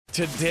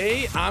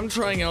Today, I'm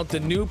trying out the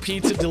new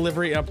pizza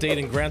delivery update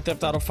in Grand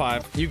Theft Auto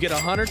 5. You get a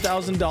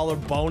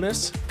 $100,000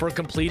 bonus for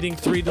completing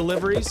 3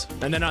 deliveries.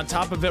 And then on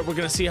top of it, we're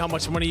gonna see how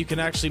much money you can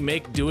actually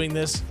make doing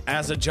this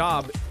as a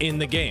job in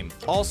the game.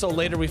 Also,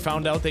 later we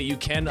found out that you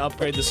can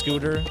upgrade the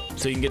scooter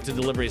so you can get to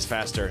deliveries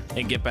faster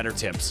and get better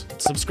tips.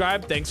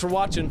 Subscribe, thanks for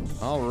watching.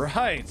 All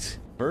right,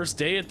 first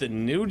day at the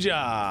new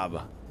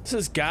job. This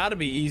has gotta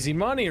be easy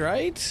money,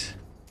 right?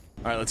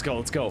 All right, let's go,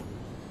 let's go.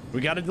 We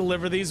got to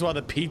deliver these while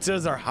the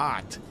pizzas are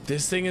hot.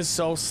 This thing is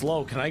so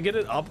slow. Can I get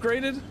it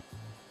upgraded? All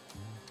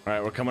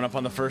right, we're coming up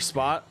on the first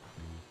spot.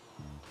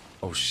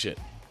 Oh, shit.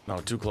 No,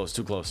 too close,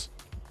 too close.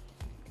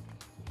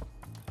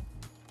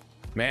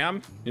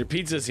 Ma'am, your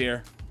pizza's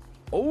here.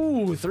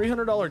 Oh,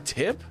 $300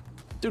 tip?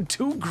 Dude,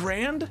 $2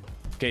 grand?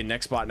 Okay,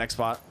 next spot, next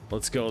spot.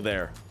 Let's go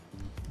there.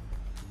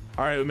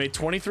 All right, we made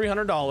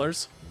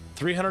 $2,300.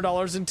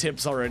 $300 in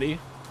tips already.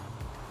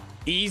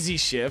 Easy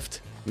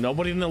shift.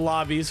 Nobody in the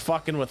lobby is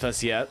fucking with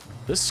us yet.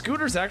 This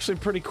scooter's actually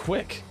pretty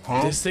quick.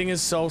 This thing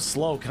is so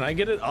slow. Can I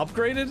get it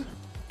upgraded?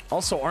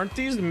 Also, aren't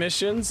these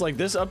missions, like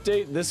this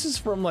update, this is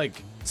from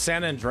like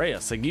San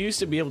Andreas. Like you used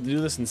to be able to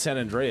do this in San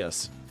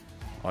Andreas.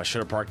 Oh, I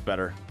should have parked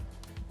better.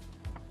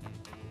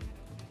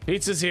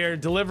 Pizza's here,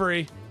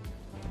 delivery.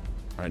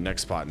 All right,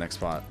 next spot, next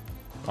spot.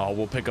 Oh,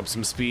 we'll pick up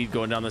some speed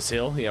going down this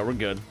hill. Yeah, we're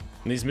good.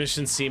 And these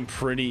missions seem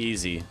pretty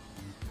easy.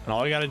 And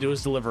all we gotta do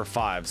is deliver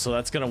 5. So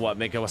that's gonna what,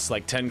 make us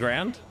like 10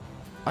 grand?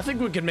 I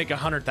think we can make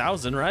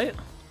 100,000, right?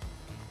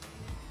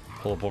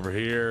 Pull up over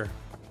here.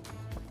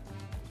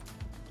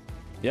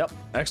 Yep,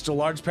 extra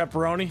large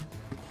pepperoni.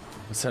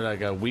 I said I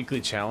got a weekly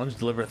challenge,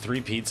 deliver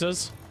 3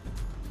 pizzas.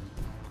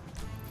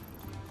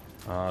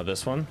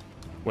 This one.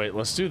 Wait,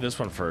 let's do this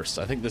one first.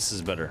 I think this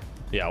is better.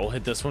 Yeah, we'll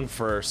hit this one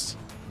first.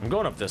 I'm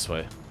going up this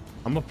way.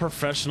 I'm a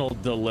professional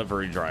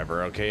delivery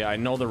driver, okay? I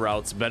know the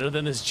routes better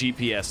than this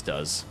GPS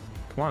does.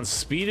 Come on,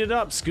 speed it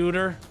up,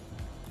 scooter.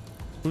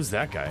 Who's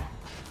that guy?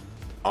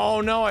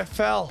 Oh no, I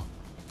fell.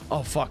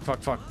 Oh, fuck,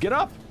 fuck, fuck. Get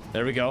up.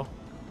 There we go.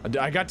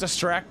 I got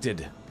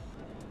distracted.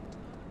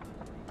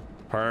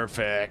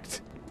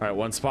 Perfect. All right,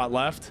 1 spot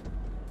left.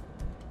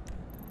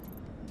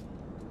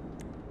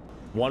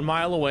 1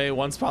 mile away,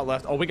 1 spot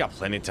left. Oh, we got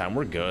plenty of time.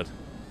 We're good.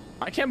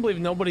 I can't believe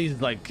nobody's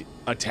like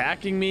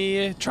attacking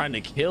me, trying to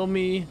kill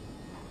me.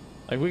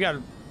 Like we got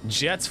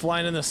jets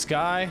flying in the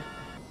sky.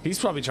 He's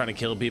probably trying to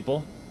kill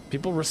people.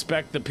 People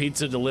respect the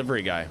pizza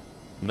delivery guy.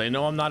 They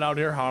know I'm not out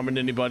here harming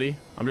anybody.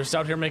 I'm just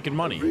out here making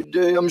money. Every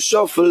day I'm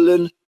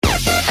shuffling.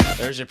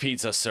 There's your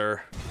pizza,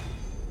 sir.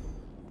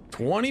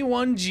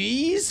 21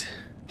 G's?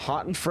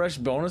 Hot and fresh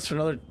bonus for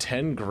another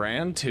 10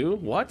 grand too?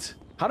 What?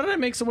 How did I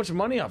make so much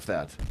money off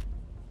that?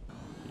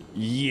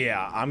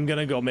 Yeah, I'm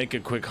gonna go make a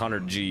quick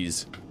 100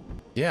 G's.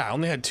 Yeah, I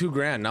only had 2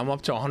 grand. Now I'm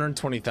up to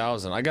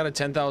 120,000. I got a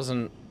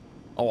 10,000,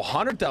 oh,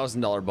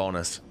 $100,000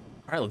 bonus.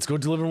 All right, let's go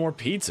deliver more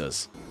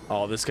pizzas.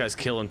 Oh, this guy's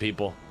killing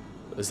people.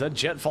 Is that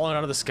jet falling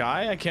out of the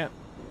sky? I can't.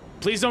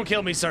 Please don't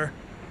kill me, sir.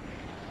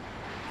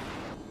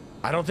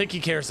 I don't think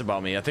he cares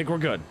about me. I think we're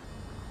good.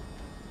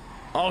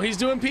 Oh, he's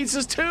doing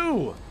pizzas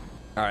too.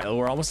 All right,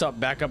 we're almost up,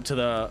 back up to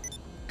the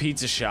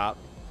pizza shop.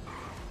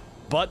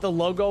 But the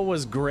logo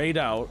was grayed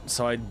out,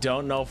 so I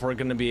don't know if we're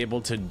going to be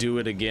able to do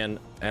it again.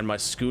 And my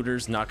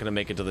scooter's not going to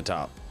make it to the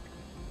top.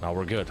 No,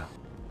 we're good.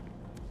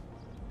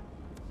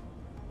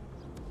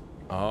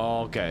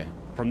 Okay,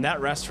 from that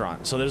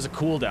restaurant. So there's a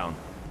cooldown.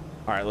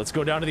 All right, let's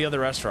go down to the other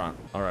restaurant.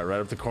 All right, right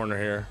up the corner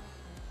here.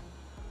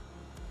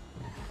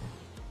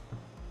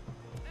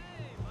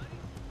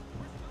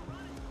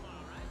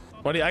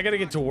 Buddy, I gotta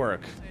get to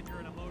work.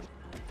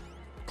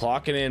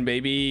 Clocking in,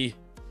 baby.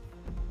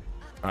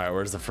 All right,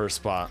 where's the first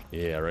spot?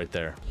 Yeah, right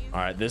there. All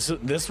right,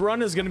 this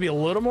run is gonna be a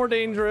little more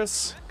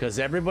dangerous because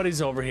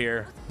everybody's over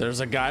here. There's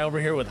a guy over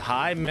here with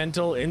high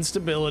mental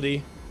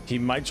instability. He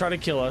might try to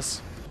kill us.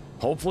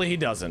 Hopefully he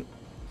doesn't.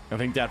 I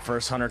think that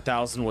first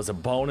 100,000 was a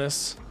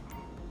bonus.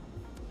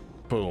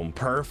 Boom,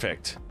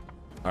 perfect.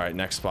 All right,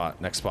 next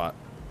spot, next spot.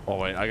 Oh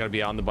wait, I gotta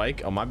be on the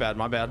bike. Oh, my bad,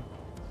 my bad.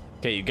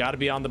 Okay, you gotta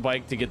be on the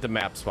bike to get the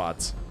map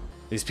spots.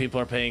 These people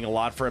are paying a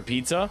lot for a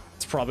pizza.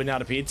 It's probably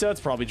not a pizza, it's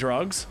probably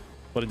drugs,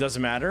 but it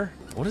doesn't matter.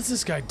 What is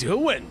this guy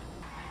doing?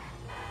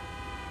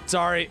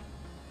 Sorry.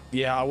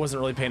 Yeah, I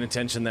wasn't really paying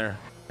attention there.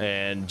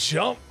 And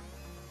jump.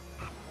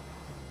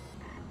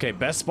 Okay,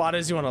 best spot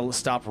is you want to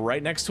stop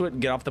right next to it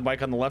and get off the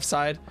bike on the left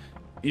side.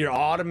 You're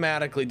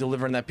automatically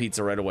delivering that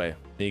pizza right away.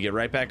 Then you get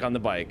right back on the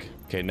bike.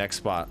 Okay, next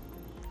spot.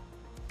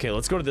 Okay,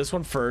 let's go to this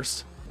one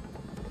first.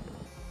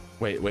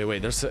 Wait, wait,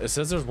 wait. It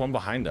says there's one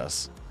behind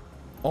us.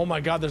 Oh my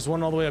God, there's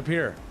one all the way up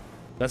here.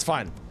 That's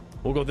fine.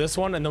 We'll go this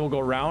one and then we'll go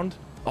around.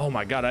 Oh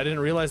my God, I didn't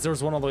realize there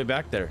was one all the way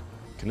back there.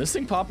 Can this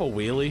thing pop a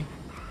wheelie?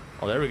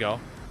 Oh, there we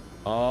go.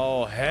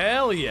 Oh,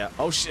 hell yeah.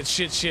 Oh, shit,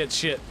 shit, shit,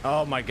 shit.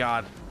 Oh my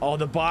God. Oh,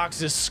 the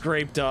box is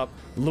scraped up.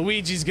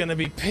 Luigi's gonna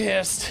be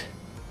pissed.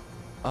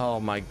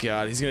 Oh my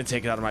God, he's gonna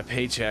take it out of my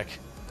paycheck.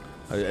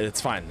 It's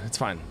fine, it's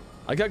fine.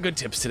 I got good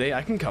tips today.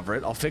 I can cover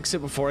it. I'll fix it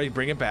before I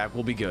bring it back.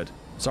 We'll be good.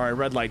 Sorry,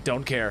 red light,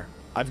 don't care.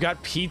 I've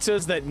got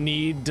pizzas that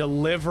need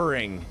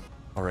delivering.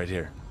 Oh, right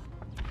here.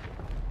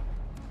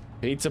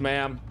 Pizza,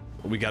 ma'am.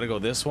 We got to go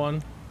this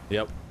one.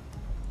 Yep.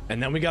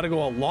 And then we got to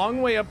go a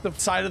long way up the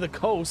side of the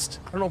coast.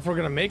 I don't know if we're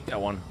going to make that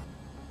one.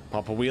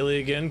 Pop a wheelie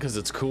again because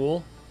it's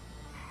cool.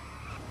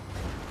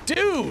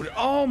 Dude,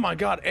 oh my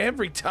God,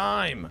 every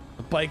time.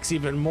 The bike's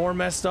even more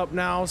messed up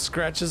now.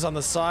 Scratches on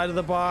the side of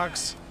the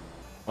box.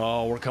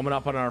 Oh, we're coming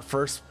up on our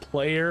first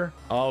player.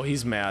 Oh,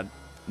 he's mad.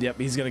 Yep,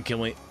 he's going to kill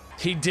me.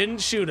 He didn't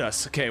shoot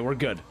us. Okay, we're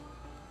good.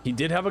 He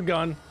did have a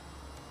gun.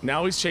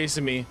 Now he's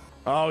chasing me.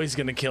 Oh, he's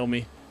going to kill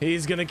me.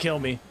 He's going to kill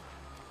me.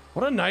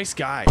 What a nice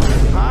guy.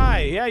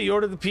 Hi, yeah, you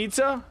ordered the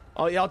pizza?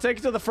 Oh, yeah, I'll take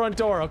it to the front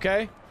door,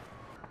 okay?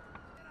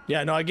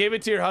 Yeah, no, I gave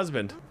it to your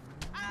husband.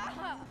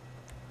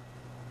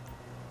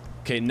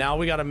 Okay, now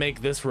we got to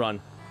make this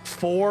run.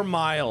 4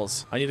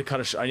 miles. I need to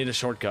cut I need a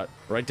shortcut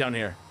right down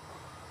here.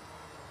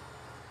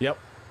 Yep.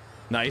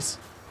 Nice.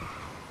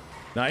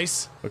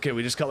 Nice. Okay,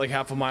 we just got like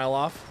half a mile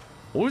off.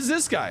 What was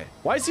this guy?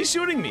 Why is he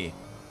shooting me?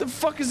 The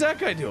fuck is that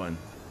guy doing?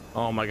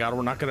 Oh my God,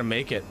 we're not gonna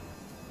make it.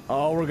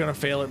 Oh, we're gonna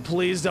fail it.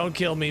 Please don't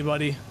kill me,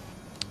 buddy.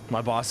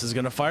 My boss is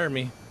gonna fire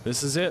me.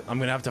 This is it. I'm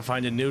gonna have to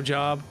find a new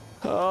job.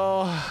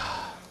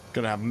 Oh,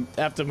 gonna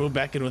have to move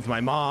back in with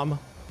my mom.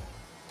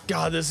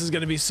 God, this is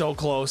gonna be so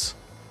close.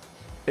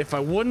 If I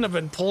wouldn't have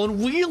been pulling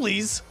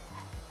wheelies.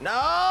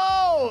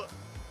 No!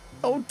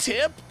 Oh,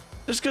 tip.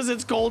 Just because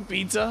it's cold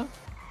pizza.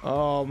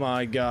 Oh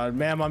my God,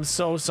 ma'am, I'm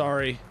so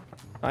sorry.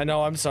 I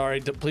know, I'm sorry.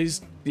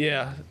 Please,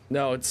 yeah,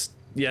 no, it's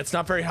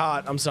not very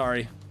hot. I'm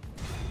sorry.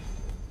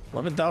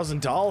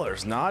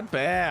 $11,000, not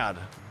bad.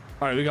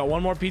 All right, we got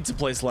one more pizza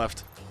place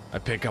left. I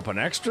pick up an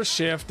extra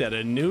shift at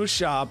a new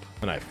shop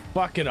and I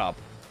fuck it up.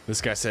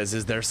 This guy says,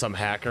 is there some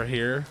hacker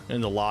here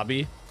in the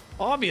lobby?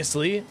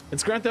 Obviously,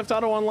 it's Grand Theft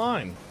Auto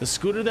Online. The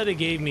scooter that he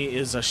gave me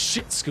is a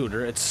shit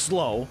scooter. It's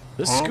slow.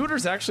 This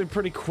scooter's actually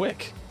pretty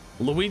quick.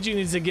 Luigi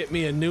needs to get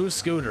me a new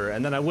scooter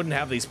and then I wouldn't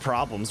have these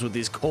problems with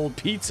these cold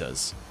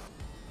pizzas.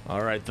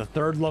 All right, the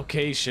third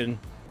location.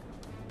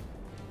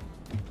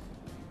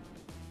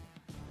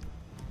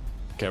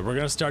 Okay, we're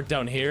gonna start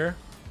down here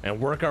and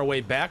work our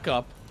way back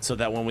up so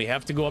that when we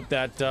have to go up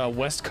that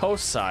west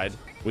coast side,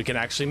 we can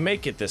actually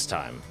make it this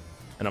time.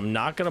 And I'm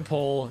not gonna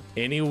pull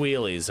any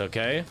wheelies,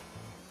 okay?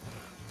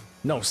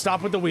 No,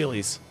 stop with the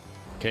wheelies.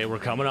 Okay, we're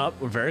coming up.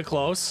 We're very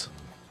close.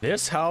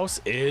 This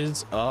house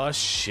is a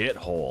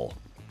shithole.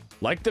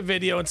 Like the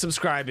video and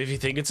subscribe if you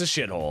think it's a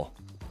shithole.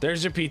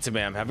 There's your pizza,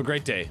 ma'am. Have a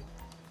great day.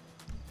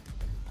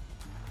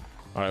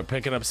 All right,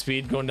 picking up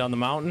speed, going down the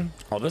mountain.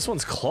 Oh, this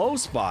one's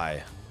close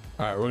by.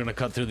 All right, we're gonna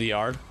cut through the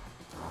yard.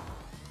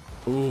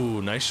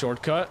 Ooh, nice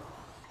shortcut.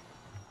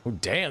 Oh,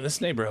 damn,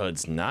 this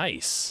neighborhood's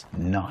nice.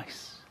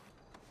 Nice.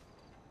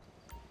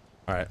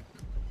 All right.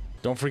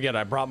 Don't forget,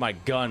 I brought my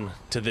gun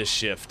to this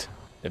shift.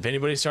 If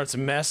anybody starts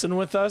messing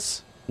with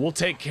us, we'll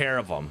take care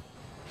of them.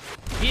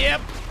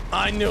 Yep,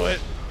 I knew it.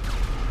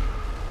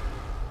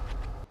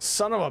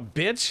 Son of a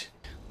bitch.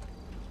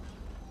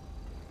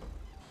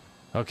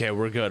 Okay,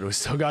 we're good. We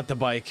still got the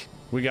bike.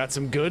 We got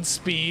some good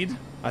speed.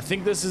 I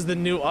think this is the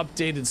new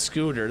updated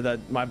scooter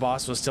that my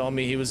boss was telling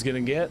me he was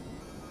gonna get.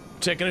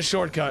 Taking a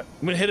shortcut.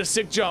 I'm gonna hit a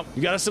sick jump.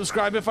 You gotta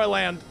subscribe if I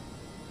land.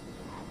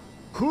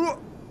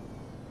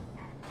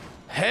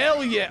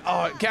 Hell yeah.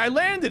 Oh, okay, I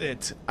landed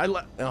it.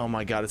 Oh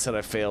my God, it said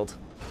I failed.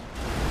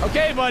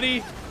 Okay,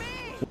 buddy.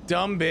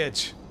 Dumb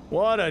bitch.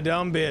 What a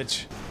dumb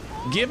bitch.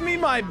 Give me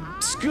my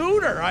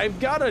scooter. I've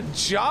got a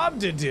job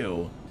to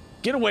do.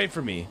 Get away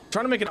from me. I'm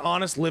trying to make an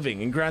honest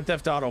living in Grand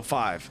Theft Auto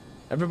 5.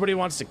 Everybody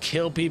wants to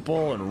kill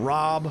people and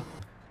rob.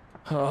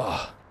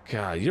 Oh,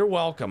 God, you're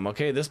welcome.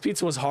 Okay, this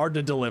pizza was hard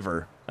to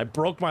deliver. I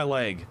broke my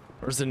leg.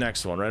 Where's the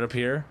next one? Right up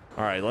here?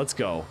 All right, let's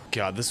go.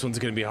 God, this one's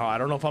gonna be hard. I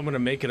don't know if I'm gonna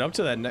make it up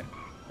to that next.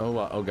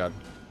 Oh God,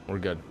 we're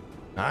good.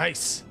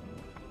 Nice.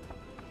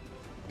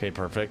 Okay,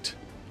 perfect.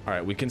 All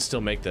right, we can still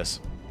make this.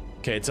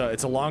 Okay, it's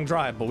a long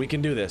drive, but we can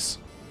do this.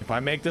 If I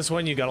make this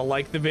one, you gotta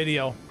like the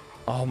video.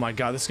 Oh my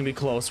God, this is gonna be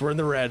close. We're in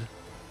the red.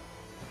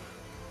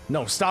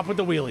 No, stop with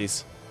the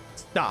wheelies.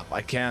 Stop.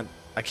 I can't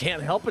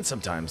help it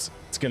sometimes.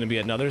 It's gonna be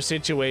another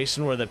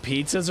situation where the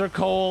pizzas are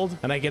cold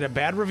and I get a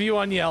bad review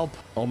on Yelp.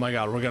 Oh my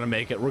God, we're gonna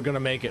make it. We're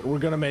gonna make it. We're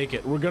gonna make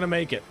it. We're gonna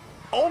make it.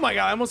 Oh my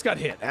God, I almost got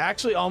hit. I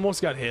actually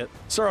almost got hit.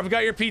 Sir, I've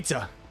got your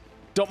pizza.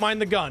 Don't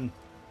mind the gun.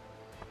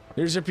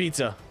 Here's your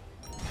pizza.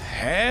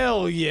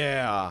 Hell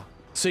yeah.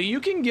 So you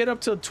can get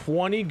up to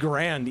 20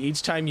 grand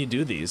each time you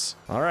do these.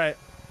 All right.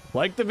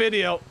 Like the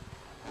video.